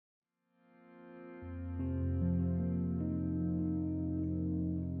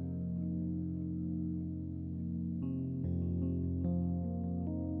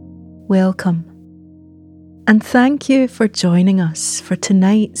welcome. And thank you for joining us for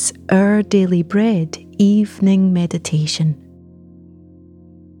tonight's Our Daily Bread evening meditation.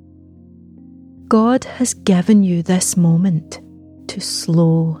 God has given you this moment to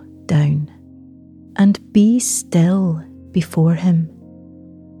slow down and be still before Him.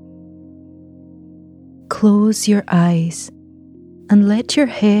 Close your eyes and let your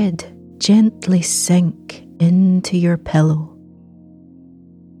head gently sink into your pillow.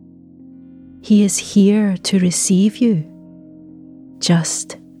 He is here to receive you,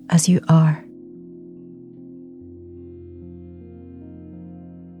 just as you are.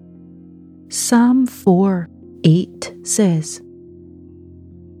 Psalm 4:8 says,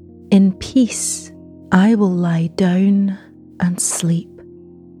 "In peace I will lie down and sleep.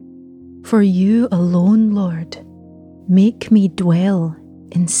 For you alone, Lord, make me dwell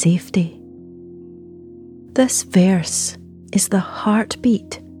in safety." This verse is the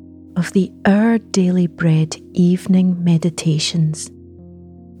heartbeat of the Our Daily Bread evening meditations.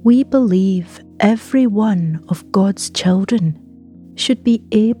 We believe every one of God's children should be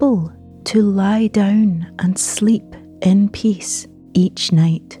able to lie down and sleep in peace each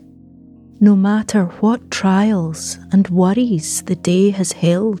night, no matter what trials and worries the day has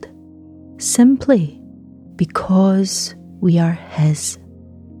held, simply because we are His.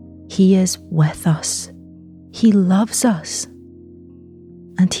 He is with us. He loves us.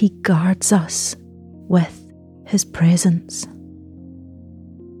 And He guards us with His presence.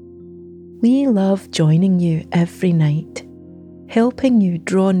 We love joining you every night, helping you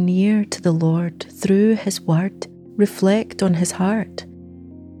draw near to the Lord through His Word, reflect on His heart,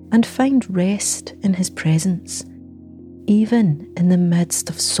 and find rest in His presence, even in the midst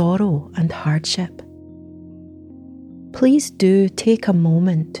of sorrow and hardship. Please do take a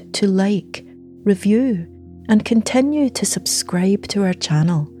moment to like, review, and continue to subscribe to our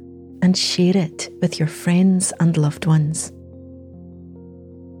channel and share it with your friends and loved ones.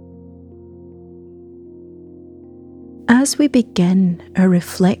 As we begin our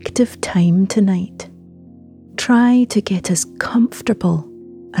reflective time tonight, try to get as comfortable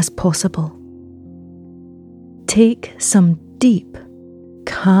as possible. Take some deep,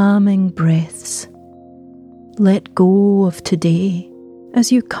 calming breaths. Let go of today as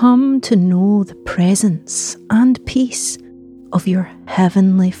you come to know the presence and peace of your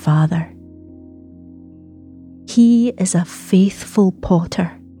Heavenly Father. He is a faithful potter,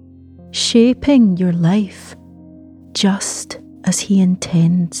 shaping your life just as He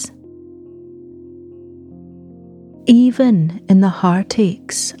intends. Even in the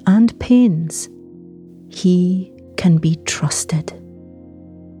heartaches and pains, He can be trusted.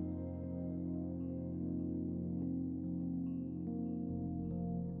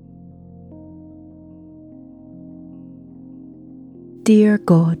 Dear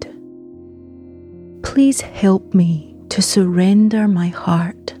God, please help me to surrender my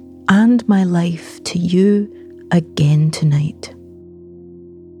heart and my life to You again tonight.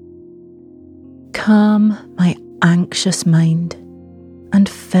 Calm my anxious mind and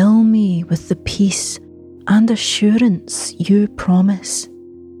fill me with the peace and assurance You promise.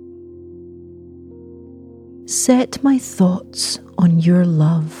 Set my thoughts on Your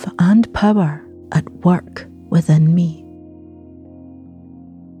love and power at work within me.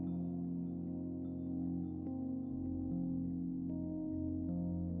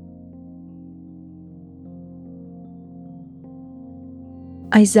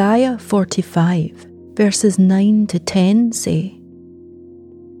 Isaiah 45 verses 9 to 10 say,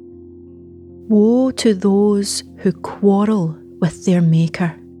 "Woe to those who quarrel with their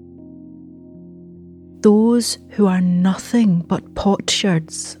Maker, those who are nothing but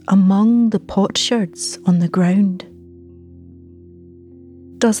potsherds among the potsherds on the ground.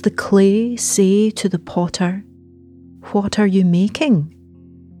 Does the clay say to the potter, 'What are you making?'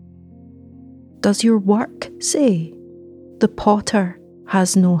 Does your work say, 'The potter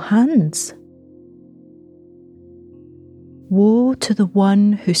has no hands'? Woe to the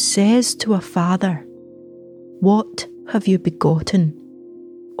one who says to a father, 'What have you begotten?'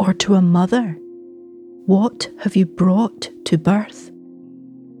 or to a mother, 'What have you brought to birth?'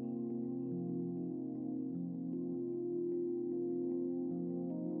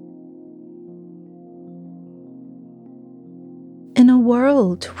 In a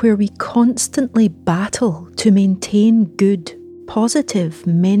world where we constantly battle to maintain good, positive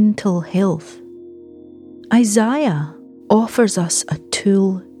mental health, Isaiah offers us a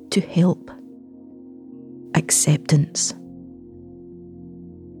tool to help: acceptance.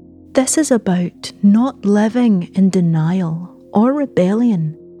 This is about not living in denial or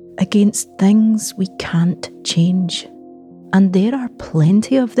rebellion against things we can't change, and there are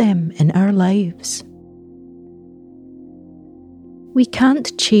plenty of them in our lives. We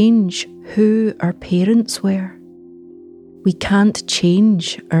can't change who our parents were. We can't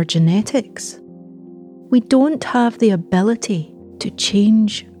change our genetics. We don't have the ability to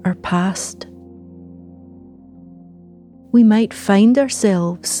change our past. We might find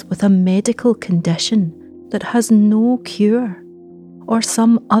ourselves with a medical condition that has no cure, or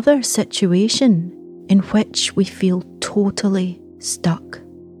some other situation in which we feel totally stuck.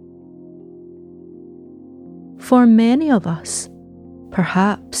 For many of us,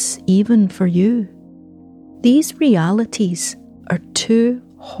 perhaps even for you, these realities are too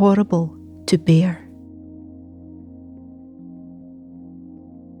horrible to bear.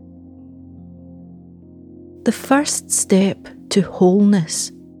 The first step to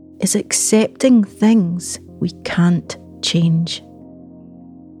wholeness is accepting things we can't change.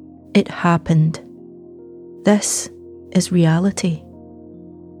 It happened. This is reality.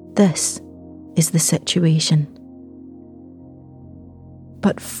 This is the situation.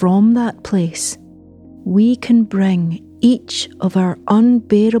 But from that place, we can bring each of our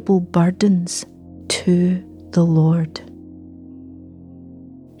unbearable burdens to the Lord.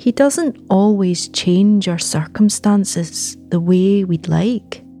 He doesn't always change our circumstances the way we'd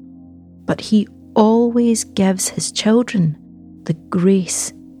like, but He always gives His children the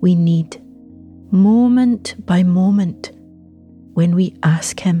grace we need, moment by moment, when we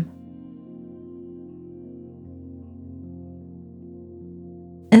ask Him.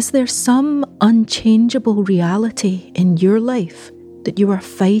 Is there some unchangeable reality in your life that you are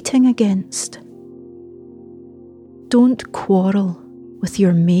fighting against? Don't quarrel with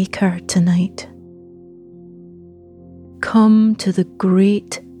your Maker tonight. Come to the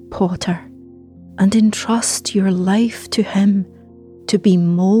great Potter and entrust your life to Him to be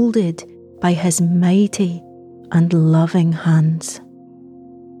moulded by His mighty and loving hands.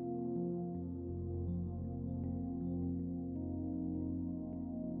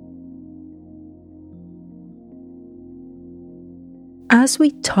 As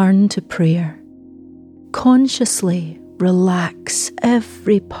we turn to prayer, consciously relax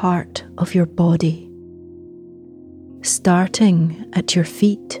every part of your body, starting at your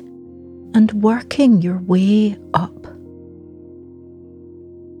feet and working your way up.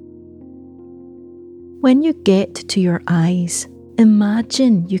 When you get to your eyes,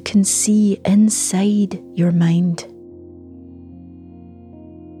 imagine you can see inside your mind.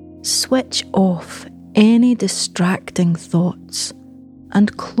 Switch off any distracting thoughts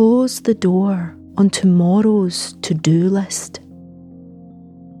and close the door on tomorrow's to-do list.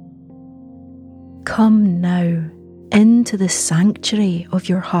 Come now into the sanctuary of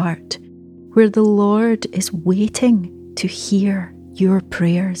your heart, where the Lord is waiting to hear your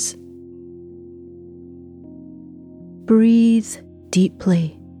prayers. Breathe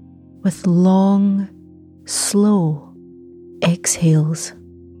deeply with long, slow exhales.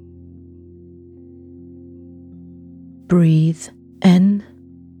 Breathe in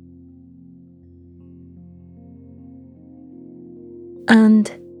and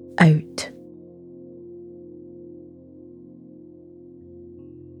out.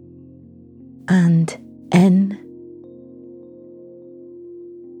 And in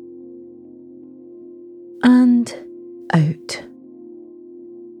and out.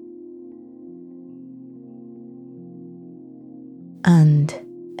 And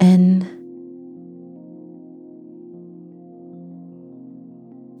in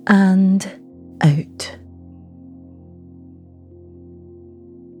and out.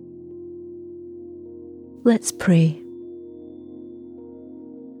 Let's pray.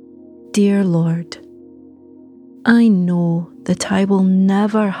 Dear Lord, I know that I will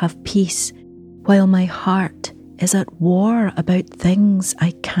never have peace while my heart is at war about things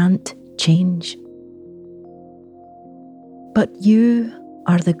I can't change. But you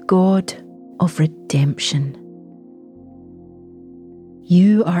are the God of redemption.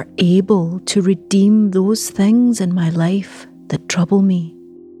 You are able to redeem those things in my life that trouble me.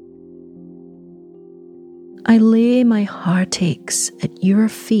 I lay my heartaches at your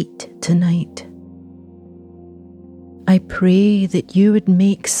feet tonight. I pray that you would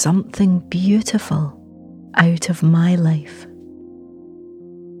make something beautiful out of my life.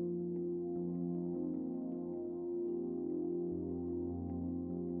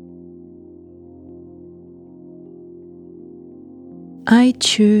 I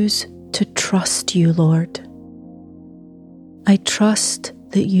choose to trust you, Lord. I trust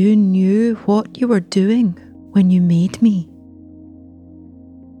that you knew what you were doing when you made me.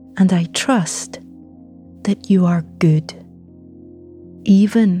 And I trust that you are good,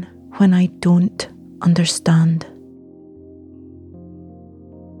 even when I don't understand.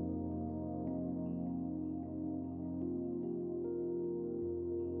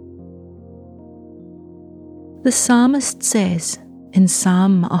 The psalmist says in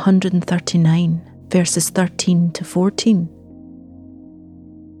Psalm 139, verses 13 to 14,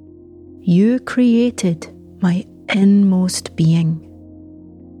 "You created my inmost being.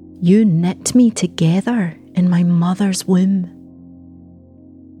 You knit me together in my mother's womb.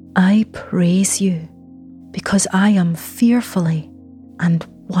 I praise you because I am fearfully and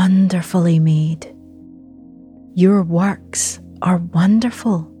wonderfully made. Your works are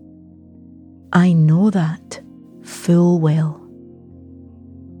wonderful. I know that full well."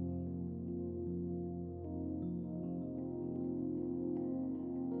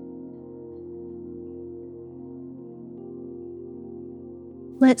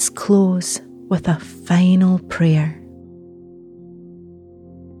 Let's close with a final prayer.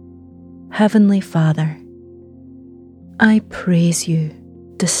 Heavenly Father, I praise you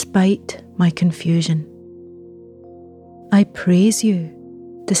despite my confusion. I praise you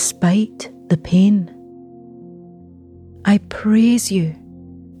despite the pain. I praise you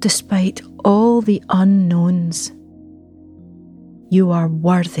despite all the unknowns. You are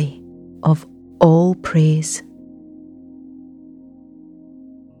worthy of all praise.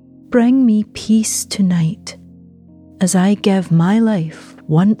 Bring me peace tonight as I give my life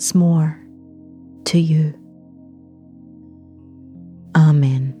once more to you.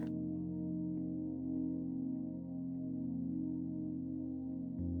 Amen.